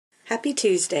Happy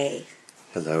Tuesday.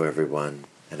 Hello, everyone,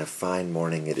 and a fine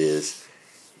morning it is.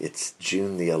 It's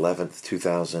June the 11th,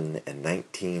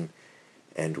 2019,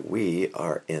 and we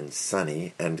are in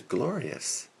sunny and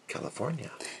glorious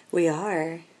California. We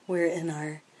are. We're in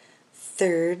our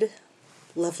third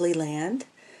lovely land.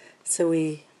 So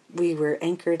we were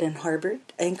anchored in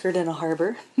a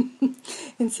harbor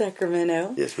in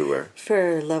Sacramento. Yes, we were.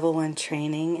 For level 1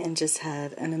 training and just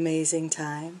had an amazing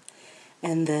time.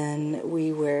 And then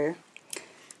we were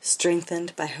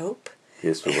strengthened by hope.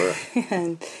 Yes, we were.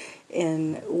 And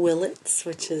in Willits,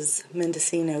 which is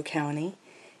Mendocino County,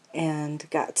 and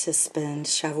got to spend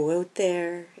Shavuot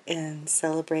there and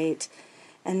celebrate.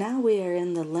 And now we are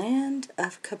in the land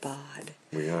of Kabod.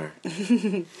 We are.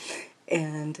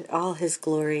 And all his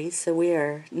glory. So we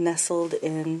are nestled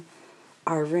in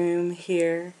our room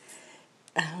here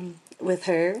with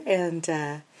her,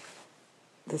 and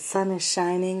the sun is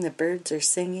shining, the birds are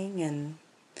singing, and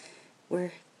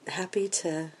we're happy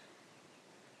to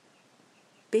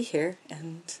be here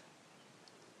and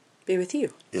be with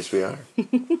you. Yes, we are.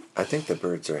 I think the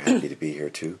birds are happy to be here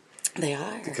too. They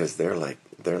are. Because they're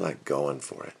like going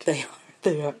for it. They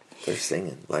are. They're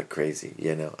singing like crazy.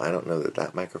 I don't know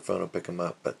that microphone will pick them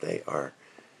up, but they're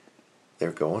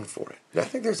going for it. I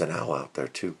think there's an owl out there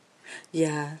too.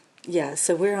 Yeah.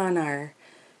 So we're on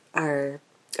our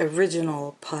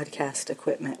original podcast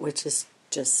equipment, which is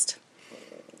just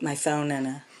my phone and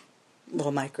a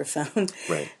little microphone.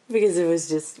 Right. Because it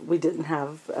was we didn't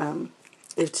have,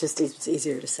 it's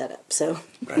easier to set up, so.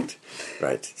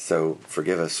 Right. So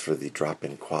forgive us for the drop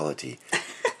in quality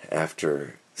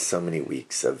after so many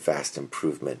weeks of vast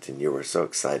improvement, and you were so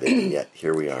excited, and yet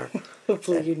here we are.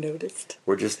 Hopefully you noticed.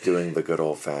 We're just doing the good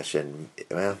old-fashioned,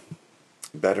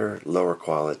 better, lower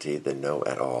quality than no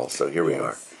at all. So here we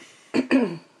are.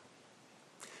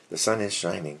 The sun is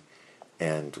shining,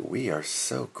 and we are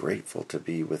so grateful to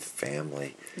be with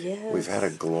family. Yes. We've had a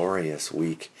glorious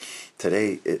week.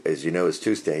 Today, as you know, is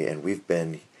Tuesday, and we've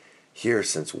been here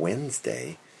since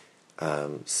Wednesday,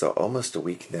 so almost a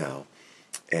week now,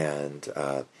 and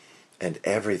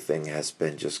everything has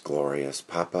been just glorious.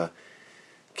 Papa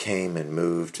came and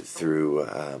moved through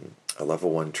a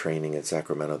level 1 training in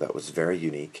Sacramento that was very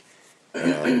unique,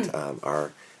 and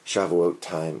our Shavuot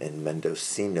time in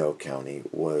Mendocino County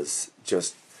was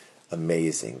just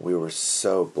amazing. We were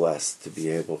so blessed to be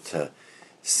able to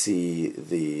see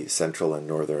the Central and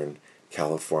Northern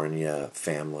California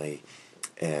family,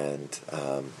 and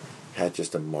had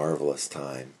just a marvelous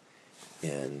time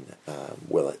in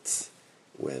Willits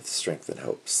with Strength and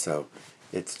Hope. So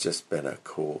it's just been a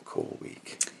cool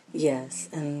week. Yes,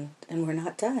 and we're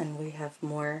not done. We have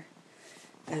more.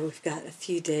 We've got a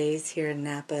few days here in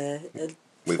Napa, a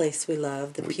place we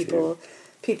love, the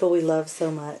people we love so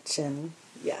much, and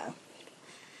yeah.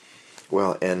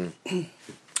 Well, and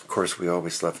of course we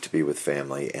always love to be with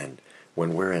family, and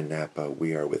when we're in Napa,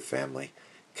 we are with family.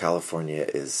 California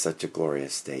is such a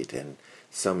glorious state, and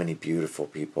so many beautiful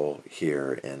people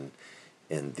here in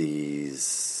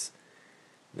these,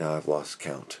 now I've lost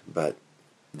count, but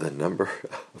the number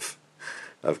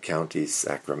of counties,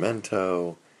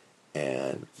 Sacramento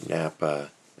and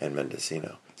Napa and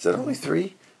Mendocino. Is that only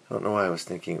 3? I don't know why I was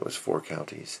thinking it was 4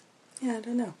 counties. Yeah, I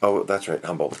don't know. Oh, that's right,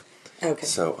 Humboldt. Okay.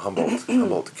 So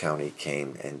Humboldt County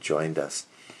came and joined us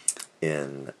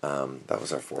in, that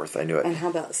was our 4th. I knew it. And how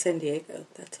about San Diego?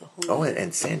 That's a whole. Oh,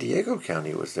 and San Diego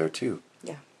County was there too.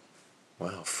 Yeah.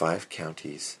 Wow, 5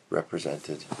 counties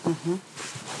represented.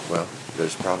 Mm-hmm. Well,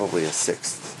 there's probably a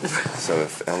 6th. So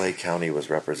if LA County was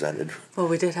represented. Well,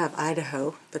 we did have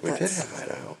Idaho, but we that's... did have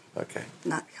Idaho, okay.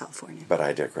 Not California. But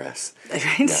I digress.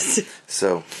 Right? Yeah.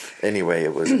 So, anyway,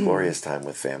 it was a glorious time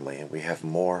with family, and we have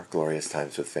more glorious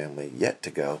times with family yet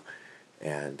to go.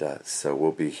 And so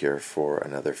we'll be here for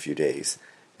another few days,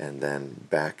 and then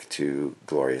back to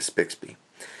glorious Bixby.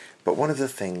 But one of the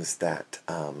things that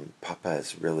Papa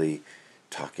is really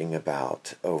talking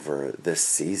about over this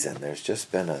season, there's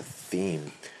just been a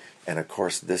theme, and of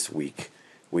course this week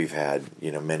we've had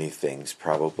many things,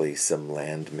 probably some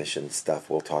land mission stuff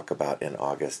we'll talk about in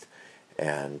August,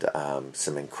 and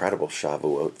some incredible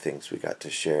Shavuot things we got to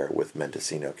share with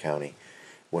Mendocino County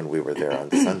when we were there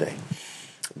on Sunday.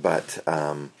 But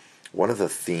one of the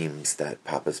themes that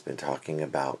Papa's been talking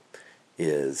about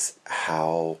is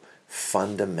how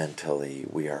fundamentally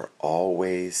we are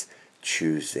always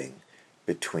choosing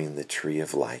between the tree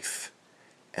of life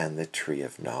and the tree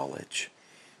of knowledge.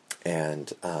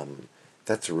 And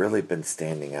that's really been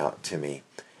standing out to me.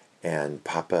 And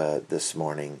Papa this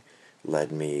morning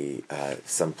led me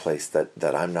someplace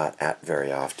that I'm not at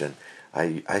very often.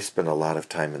 I spend a lot of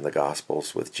time in the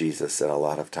Gospels with Jesus and a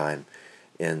lot of time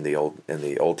in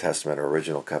the Old Testament or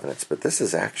original covenants, but this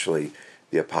is actually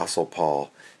the Apostle Paul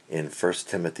in 1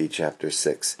 Timothy chapter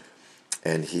 6.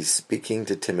 And he's speaking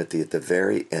to Timothy at the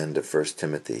very end of 1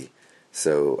 Timothy,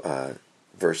 so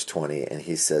verse 20, and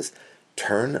he says,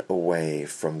 "Turn away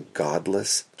from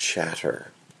godless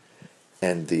chatter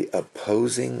and the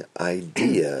opposing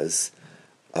ideas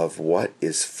of what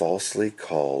is falsely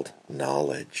called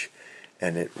knowledge."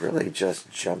 And it really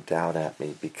just jumped out at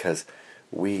me because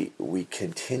we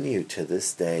continue to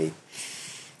this day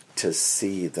to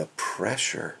see the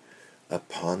pressure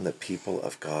upon the people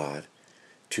of God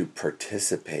to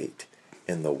participate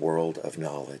in the world of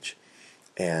knowledge.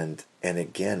 And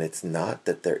again, it's not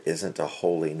that there isn't a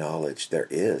holy knowledge. There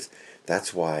is.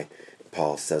 That's why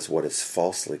Paul says what is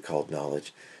falsely called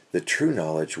knowledge. The true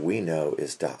knowledge we know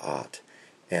is da'at.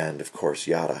 And of course,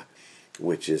 yada,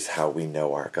 which is how we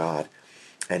know our God.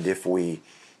 And if we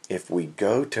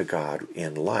go to God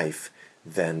in life,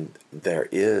 then there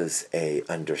is a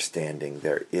understanding.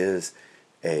 There is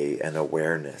an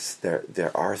awareness.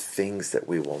 There are things that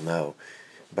we will know,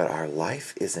 but our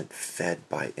life isn't fed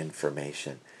by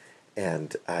information.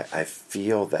 And I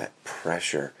feel that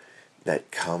pressure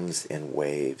that comes in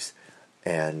waves.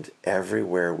 And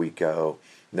everywhere we go,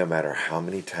 no matter how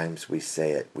many times we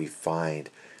say it, we find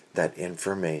that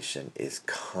information is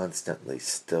constantly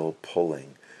still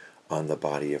pulling on the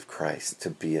body of Christ to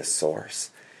be a source.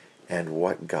 And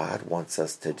what God wants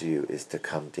us to do is to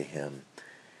come to Him.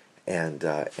 And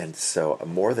so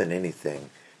more than anything,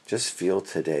 just feel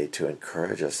today to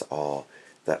encourage us all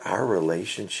that our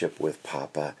relationship with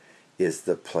Papa is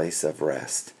the place of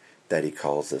rest that He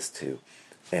calls us to.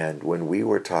 And when we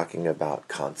were talking about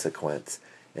consequence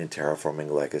in Terraforming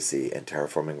Legacy and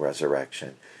Terraforming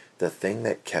Resurrection, the thing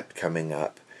that kept coming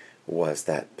up was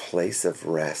that place of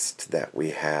rest that we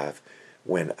have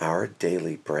when our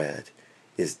daily bread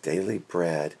is daily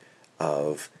bread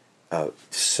of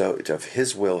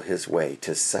His will, His way,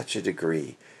 to such a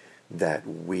degree that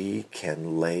we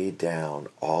can lay down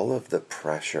all of the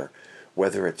pressure,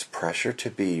 whether it's pressure to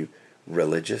be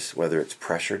religious, whether it's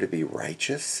pressure to be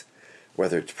righteous,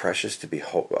 whether it's pressure to be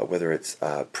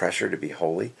pressure to be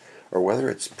holy, or whether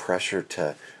it's pressure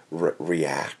to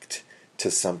react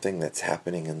to something that's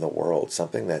happening in the world,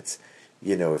 something that's,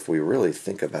 if we really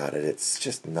think about it, it's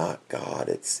just not God.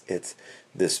 It's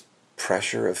this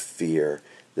pressure of fear,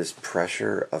 this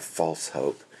pressure of false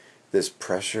hope, this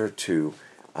pressure to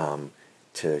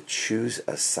choose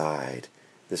a side,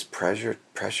 this pressure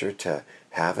to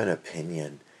have an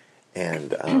opinion,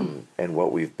 and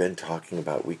what we've been talking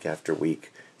about week after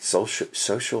week,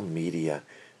 social media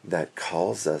that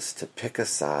calls us to pick a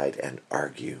side and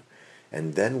argue,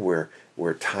 and then we're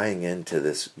tying into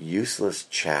this useless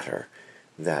chatter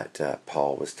that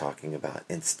Paul was talking about,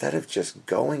 instead of just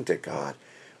going to God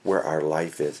where our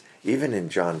life is. Even in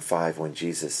John 5, when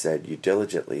Jesus said, "You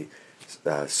diligently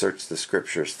search the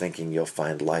Scriptures thinking you'll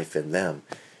find life in them,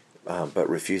 but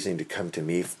refusing to come to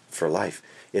me for life."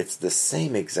 It's the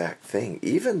same exact thing.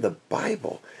 Even the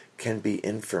Bible can be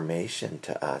information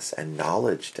to us and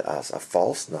knowledge to us, a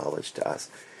false knowledge to us,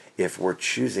 if we're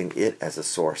choosing it as a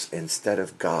source instead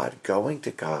of God, going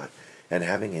to God and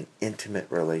having an intimate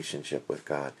relationship with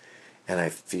God. And I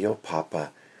feel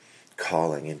Papa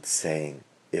calling and saying,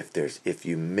 if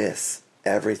you miss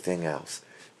everything else,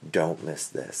 don't miss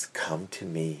this. Come to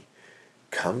me.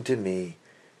 Come to me.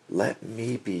 Let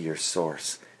me be your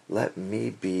source. Let me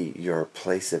be your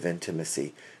place of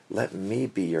intimacy. Let me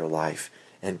be your life.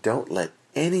 And don't let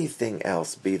anything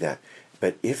else be that.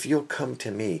 But if you'll come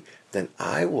to me, then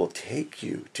I will take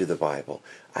you to the Bible.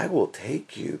 I will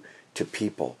take you to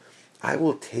people. I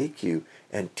will take you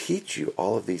and teach you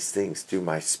all of these things through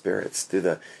my spirits, through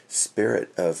the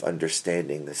spirit of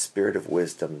understanding, the spirit of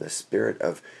wisdom, the spirit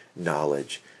of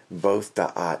knowledge, both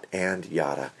da'at and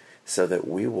yada, so that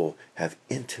we will have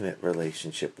intimate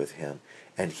relationship with Him.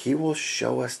 And He will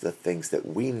show us the things that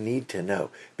we need to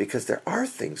know, because there are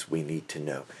things we need to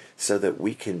know, so that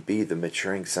we can be the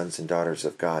maturing sons and daughters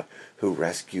of God who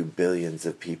rescue billions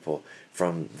of people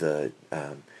from the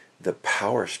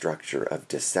power structure of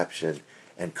deception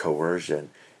and coercion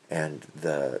and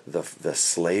the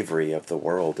slavery of the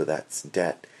world, that's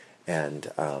debt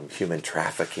and human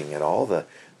trafficking and all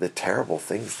the terrible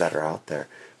things that are out there.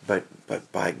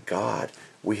 But by God,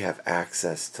 we have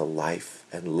access to life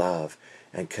and love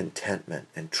and contentment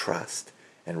and trust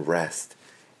and rest.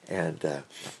 And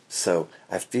so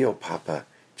I feel Papa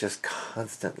just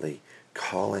constantly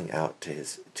calling out to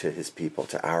his people,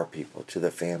 to our people, to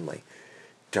the family.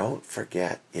 Don't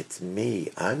forget, it's me.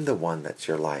 I'm the one that's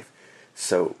your life.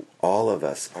 So all of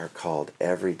us are called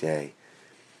every day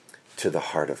to the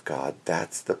heart of God.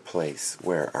 That's the place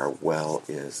where our well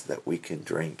is that we can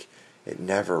drink. It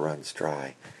never runs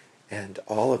dry. And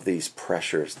all of these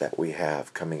pressures that we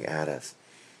have coming at us,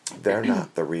 they're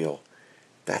not the real.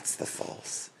 That's the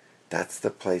false. That's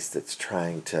the place that's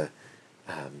trying to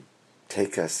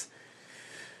take us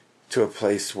to a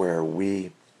place where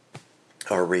we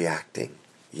are reacting,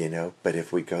 But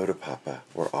if we go to Papa,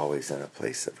 we're always in a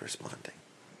place of responding.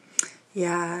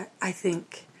 Yeah, I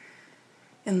think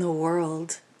in the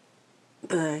world,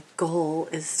 the goal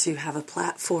is to have a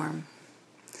platform.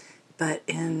 But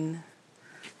in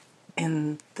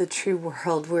the true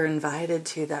world, we're invited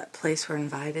to that place. We're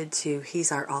invited to.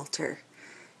 He's our altar,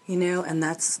 and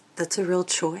that's a real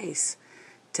choice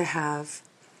to have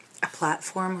a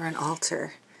platform or an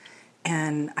altar.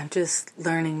 And I'm just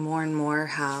learning more and more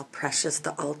how precious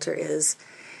the altar is.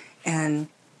 And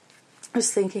I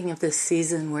was thinking of this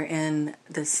season we're in,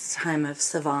 this time of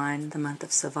Sivan, the month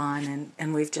of Sivan,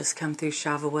 and we've just come through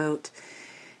Shavuot.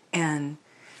 And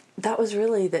that was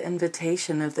really the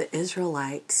invitation of the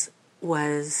Israelites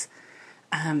was,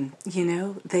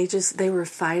 they were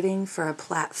fighting for a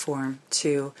platform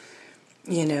to,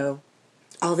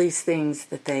 all these things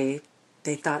that they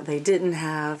thought they didn't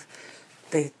have,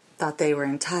 they thought they were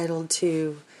entitled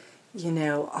to,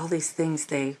 all these things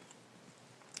they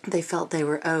felt they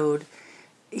were owed,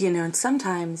 and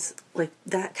sometimes like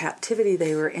that captivity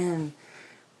they were in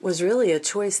was really a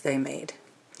choice they made.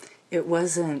 It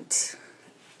wasn't,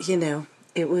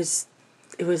 it was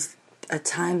a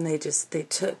time they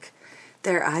took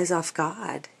their eyes off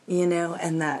God,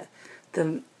 and that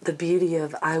the beauty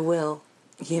of I will,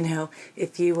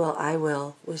 if you will, I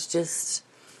will, was just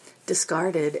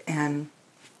discarded. And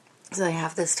so they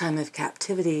have this time of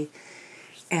captivity,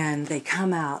 and they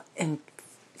come out and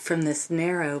from this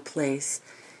narrow place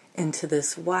into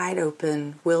this wide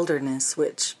open wilderness,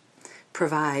 which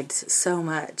provides so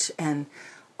much. And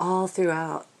all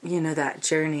throughout, that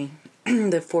journey,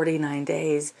 the 49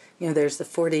 days, there's the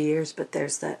 40 years, but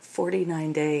there's that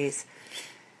 49 days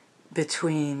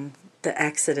between the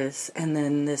Exodus and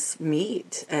then this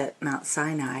meet at Mount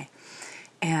Sinai.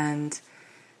 And,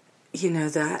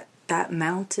 that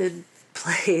mounted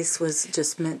place was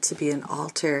just meant to be an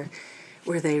altar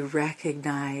where they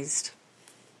recognized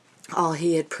all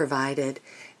he had provided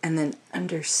and then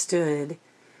understood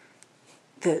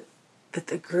that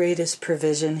the greatest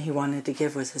provision he wanted to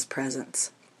give was his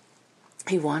presence.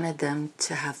 He wanted them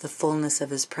to have the fullness of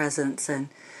his presence. And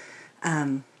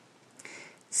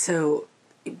so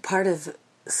part of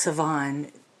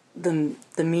Sivan,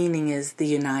 the meaning is the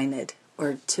united,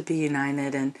 or to be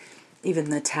united. And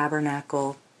even the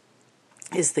tabernacle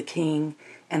is the king.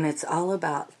 And it's all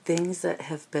about things that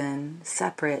have been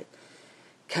separate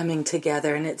coming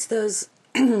together. And it's those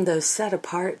those set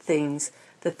apart things,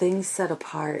 the things set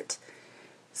apart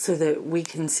so that we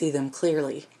can see them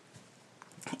clearly.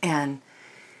 And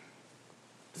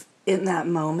in that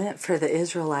moment for the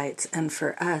Israelites and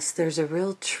for us, there's a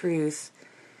real truth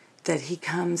that he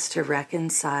comes to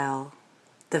reconcile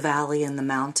the valley and the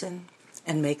mountain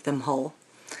and make them whole.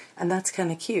 And that's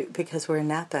kind of cute because we're in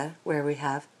Napa where we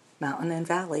have mountain and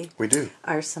valley. We do.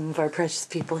 Are some of our precious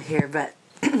people here, but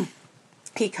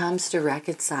he comes to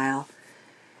reconcile,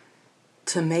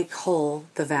 to make whole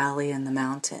the valley and the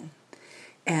mountain.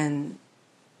 And,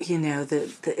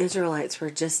 the Israelites were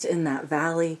just in that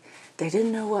valley. They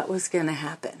didn't know what was going to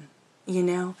happen,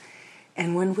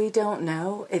 And when we don't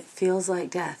know, it feels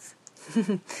like death,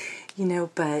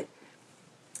 but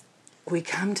we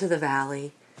come to the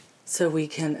valley so we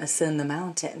can ascend the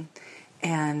mountain.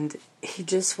 And he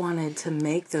just wanted to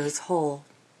make those whole.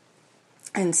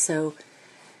 And so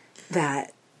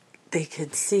that they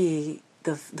could see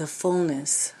the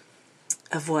fullness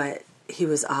of what he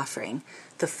was offering,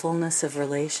 the fullness of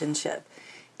relationship.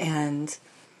 And,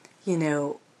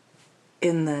 on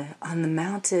the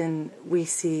mountain we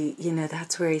see,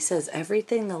 that's where he says,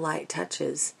 everything the light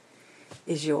touches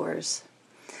is yours.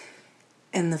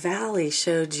 And the valley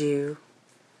showed you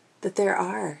that there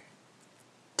are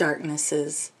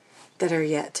darknesses that are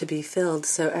yet to be filled.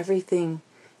 So everything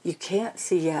you can't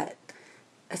see yet,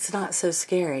 it's not so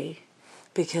scary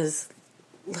because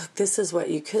look, this is what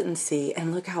you couldn't see,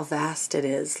 and look how vast it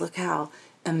is. Look how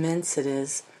immense it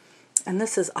is. And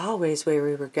this is always where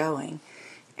we were going.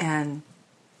 And,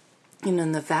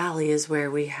 in the valley is where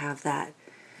we have that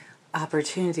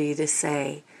opportunity to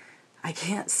say, I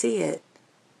can't see it,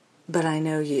 but I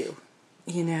know you,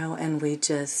 and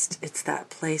it's that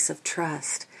place of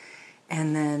trust.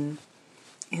 And then,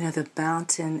 the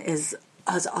mountain is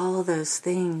all of those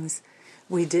things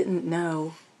we didn't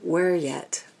know were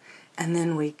yet. And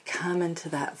then we come into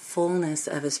that fullness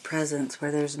of his presence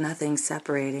where there's nothing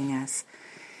separating us.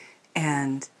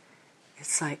 And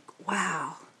it's like,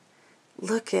 wow,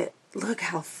 look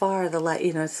how far the light,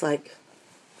 it's like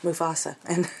Mufasa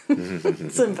and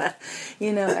Simba.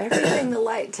 Everything the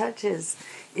light touches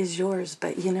is yours.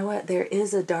 But you know what? There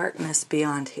is a darkness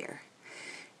beyond here.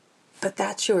 But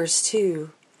that's yours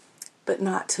too, but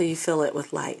not till you fill it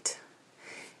with light.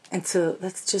 And so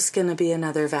that's just going to be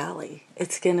another valley.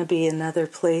 It's going to be another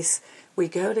place we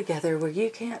go together where you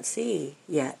can't see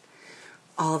yet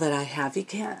all that I have. You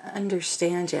can't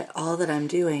understand yet all that I'm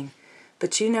doing,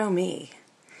 but you know me.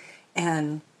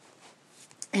 And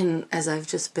as I've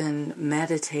just been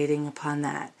meditating upon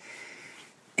that,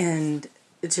 and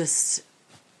just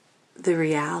the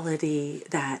reality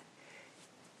that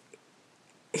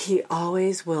he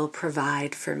always will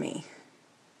provide for me.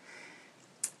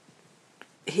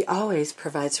 He always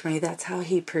provides for me. That's how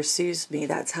he pursues me.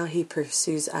 That's how he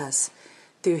pursues us,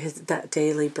 through that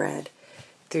daily bread,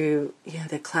 through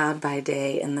the cloud by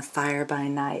day and the fire by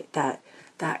night. That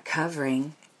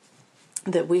covering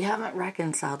that we haven't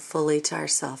reconciled fully to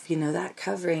ourselves. That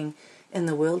covering in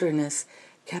the wilderness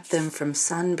kept them from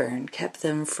sunburn, kept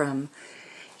them from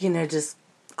just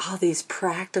all these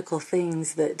practical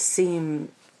things that seem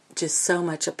just so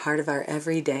much a part of our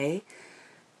everyday,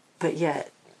 but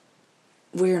yet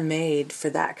we're made for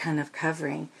that kind of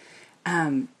covering.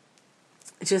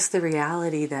 Just the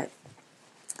reality that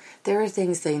there are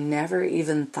things they never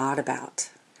even thought about.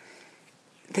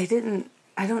 They didn't,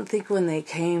 I don't think when they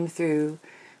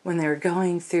were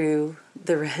going through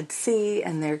the Red Sea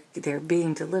and they're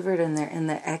being delivered and they're in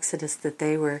the Exodus, that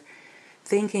they were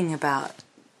thinking about,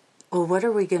 well, what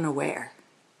are we going to wear?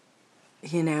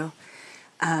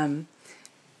 And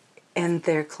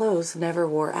their clothes never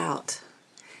wore out.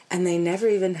 And they never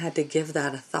even had to give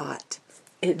that a thought.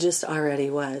 It just already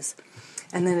was.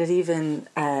 And then it even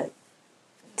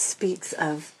speaks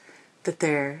of that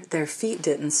their feet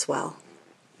didn't swell.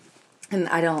 And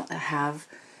I don't have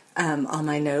all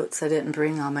my notes. I didn't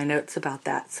bring all my notes about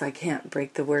that, so I can't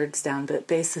break the words down. But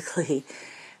basically,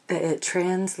 it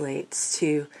translates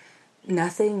to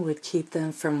nothing would keep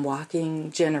them from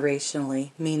walking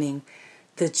generationally, meaning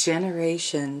the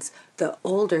generations, the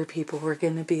older people were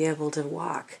going to be able to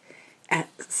walk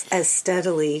as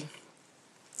steadily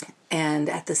and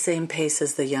at the same pace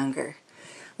as the younger.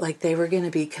 Like they were going to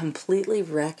be completely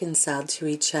reconciled to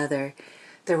each other.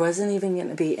 There wasn't even going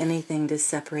to be anything to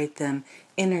separate them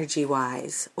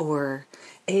energy-wise or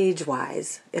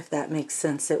age-wise, if that makes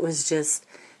sense. It was just,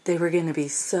 they were going to be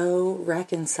so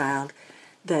reconciled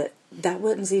that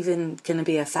wasn't even going to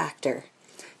be a factor.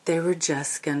 They were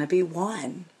just going to be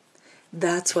one.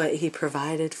 That's what he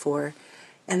provided for.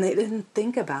 And they didn't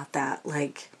think about that.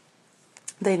 Like,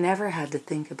 they never had to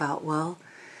think about, well,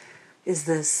 is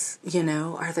this,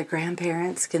 are the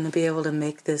grandparents going to be able to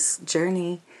make this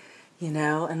journey,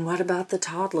 and what about the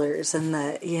toddlers and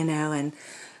and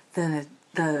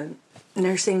the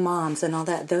nursing moms and all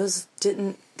that?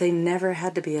 They never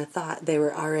had to be a thought. They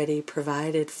were already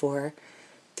provided for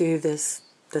through this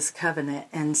covenant.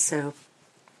 And so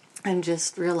I'm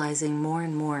just realizing more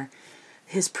and more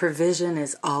his provision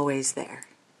is always there.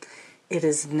 It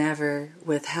is never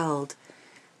withheld.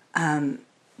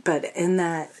 But in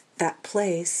that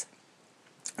place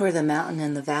where the mountain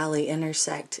and the valley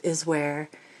intersect is where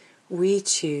we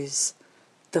choose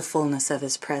the fullness of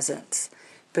his presence,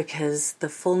 because the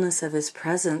fullness of his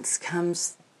presence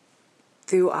comes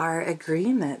through our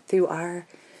agreement, through our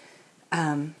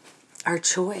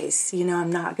choice.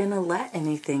 I'm not going to let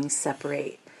anything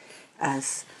separate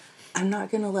us. I'm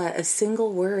not going to let a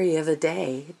single worry of a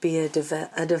day be a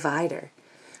divider.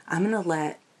 I'm going to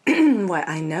let what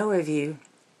I know of you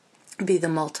be the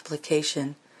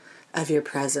multiplication of your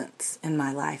presence in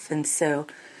my life. And so,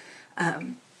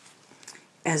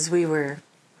 as we were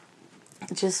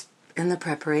just in the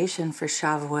preparation for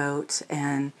Shavuot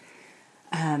and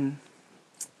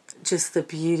just the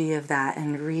beauty of that,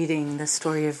 and reading the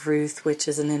story of Ruth, which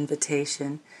is an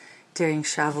invitation during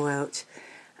Shavuot,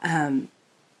 and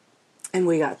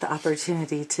we got the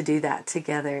opportunity to do that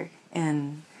together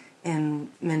in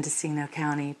Mendocino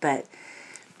County. But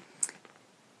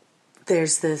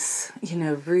there's this,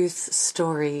 Ruth's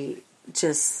story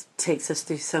just takes us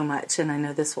through so much, and I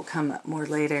know this will come up more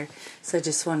later, so I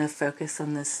just want to focus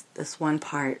on this one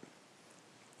part.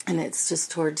 And it's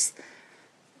just towards,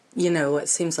 what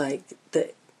seems like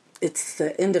it's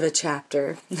the end of a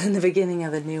chapter and the beginning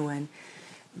of a new one.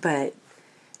 But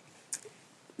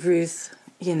Ruth,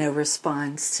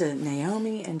 responds to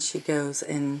Naomi, and she goes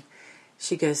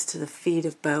to the feet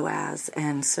of Boaz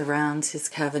and surrounds his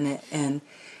covenant, and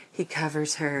he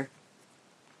covers her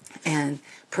and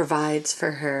provides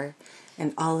for her.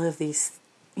 And all of these,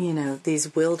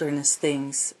 these wilderness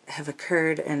things have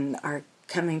occurred and are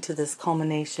coming to this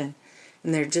culmination.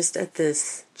 And they're just at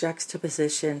this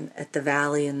juxtaposition at the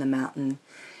valley and the mountain.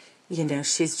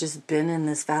 She's just been in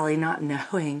this valley not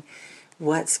knowing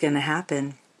what's going to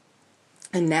happen.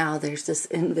 And now there's this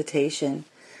invitation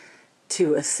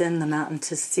to ascend the mountain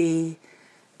to see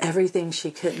everything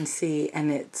she couldn't see.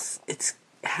 And it's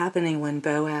happening when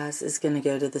Boaz is going to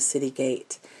go to the city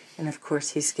gate. And of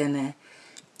course he's going to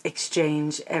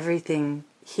exchange everything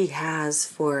he has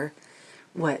for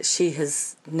what she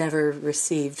has never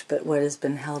received, but what has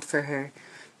been held for her.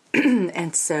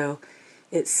 And so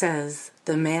it says,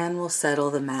 the man will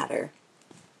settle the matter.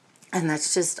 And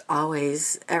that's just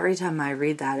always, every time I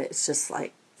read that, it's just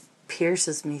like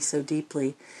pierces me so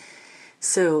deeply.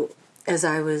 So as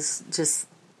I was just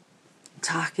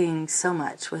talking so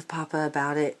much with Papa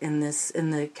about it in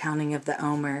the counting of the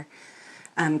Omer,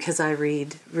 because I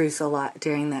read Ruth a lot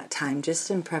during that time, just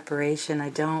in preparation. I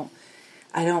don't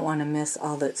want to miss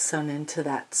all that's sewn into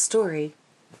that story.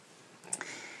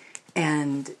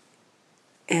 And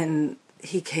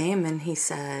he came and he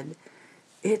said,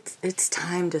 it's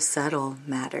time to settle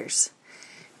matters.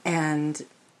 And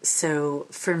so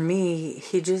for me,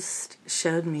 he just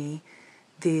showed me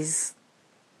these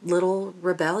little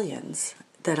rebellions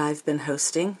that I've been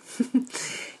hosting,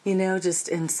 just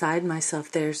inside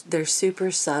myself. They're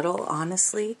super subtle,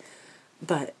 honestly,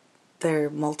 but they're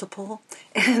multiple.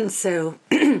 And so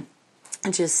it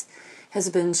just has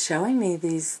been showing me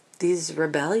these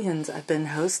rebellions I've been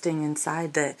hosting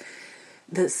inside that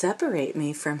separate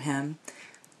me from him.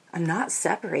 I'm not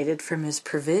separated from his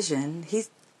provision.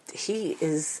 He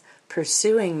is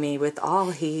pursuing me with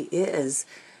all he is,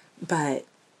 but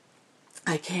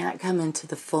I can't come into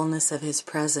the fullness of his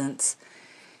presence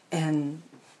and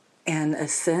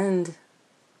ascend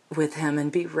with him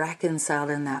and be reconciled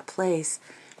in that place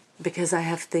because I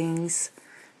have things,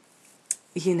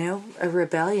 a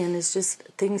rebellion is just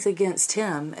things against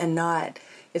him and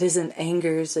it isn't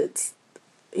angers, it's,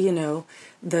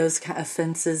 those kind of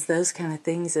offenses, those kind of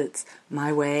things. It's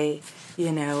my way,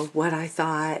 what I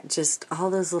thought, just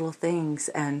all those little things.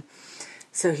 And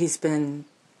so he's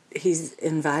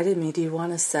invited me, do you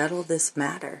want to settle this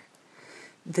matter?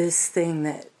 This thing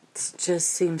that just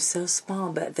seems so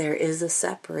small, but there is a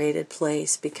separated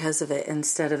place because of it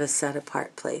instead of a set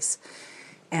apart place.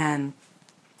 And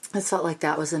I felt like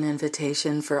that was an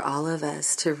invitation for all of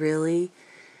us to really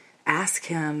ask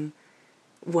him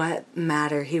what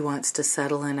matter he wants to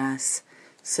settle in us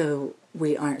so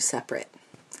we aren't separate,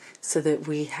 so that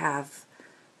we have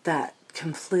that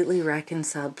completely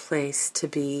reconciled place to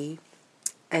be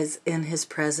as in his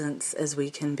presence as we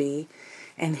can be,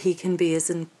 and he can be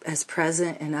as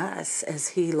present in us as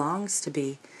he longs to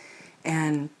be.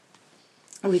 And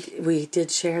we did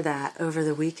share that over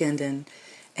the weekend,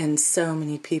 and so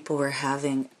many people were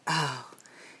having,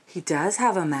 he does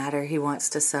have a matter he wants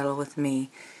to settle with me.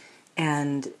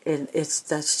 And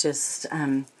that's just,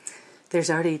 there's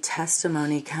already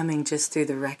testimony coming just through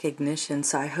the recognition.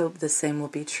 So I hope the same will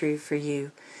be true for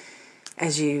you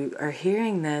as you are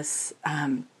hearing this,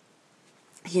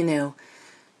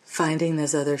 finding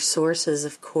those other sources,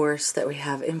 of course, that we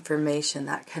have information,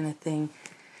 that kind of thing.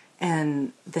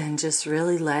 And then just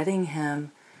really letting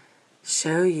him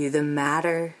show you the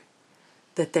matter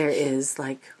that there is,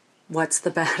 like what's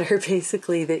the matter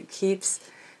basically that keeps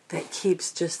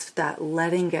just that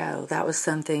letting go. That was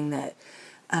something that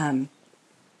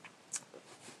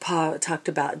Paul talked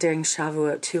about during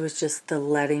Shavuot too, was just the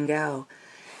letting go.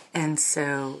 And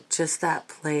so just that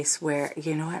place where,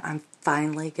 I'm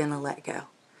finally going to let go.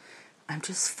 I'm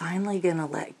just finally going to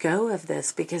let go of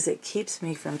this because it keeps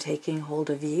me from taking hold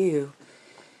of you.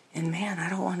 And man, I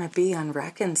don't want to be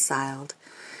unreconciled.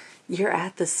 You're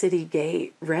at the city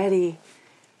gate, ready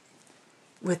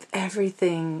with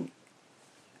everything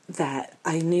that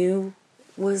I knew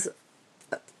was,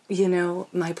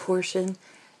 my portion,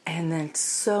 and then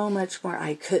so much more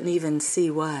I couldn't even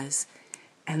see was,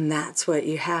 and that's what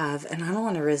you have, and I don't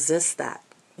want to resist that,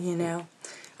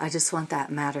 I just want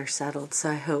that matter settled,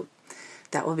 so I hope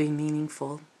that will be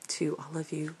meaningful to all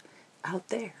of you out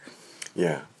there.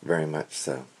 Yeah, very much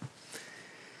so.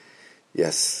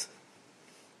 Yes.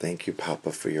 Thank you,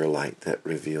 Papa, for your light that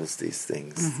reveals these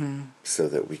things so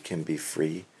that we can be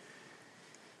free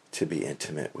to be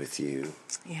intimate with you.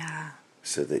 Yeah.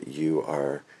 So that you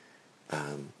are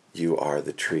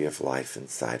the tree of life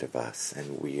inside of us,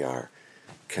 and we are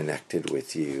connected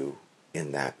with you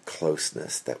in that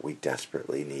closeness that we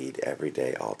desperately need every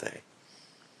day, all day.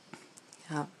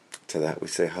 Yeah. To that we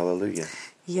say hallelujah.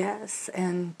 Yes,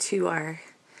 and to our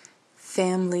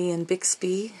family in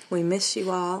Bixby. We miss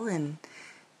you all and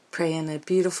praying a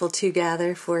beautiful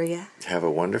to-gather for you. Have a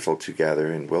wonderful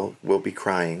to-gather, and we'll be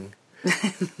crying.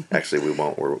 Actually, we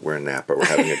won't. We're in Napa. We're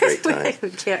having a great time. We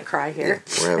can't cry here.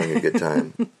 Yeah, we're having a good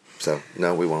time. So,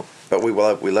 no, we won't. But we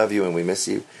love you and we miss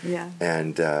you. Yeah.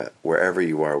 And wherever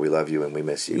you are, we love you and we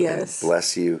miss you. Yes. And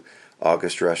bless you.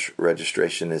 August Rush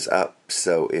registration is up.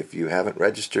 So if you haven't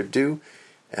registered, do.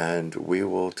 And we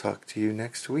will talk to you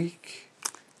next week.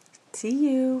 See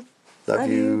you. Love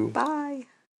you. Bye.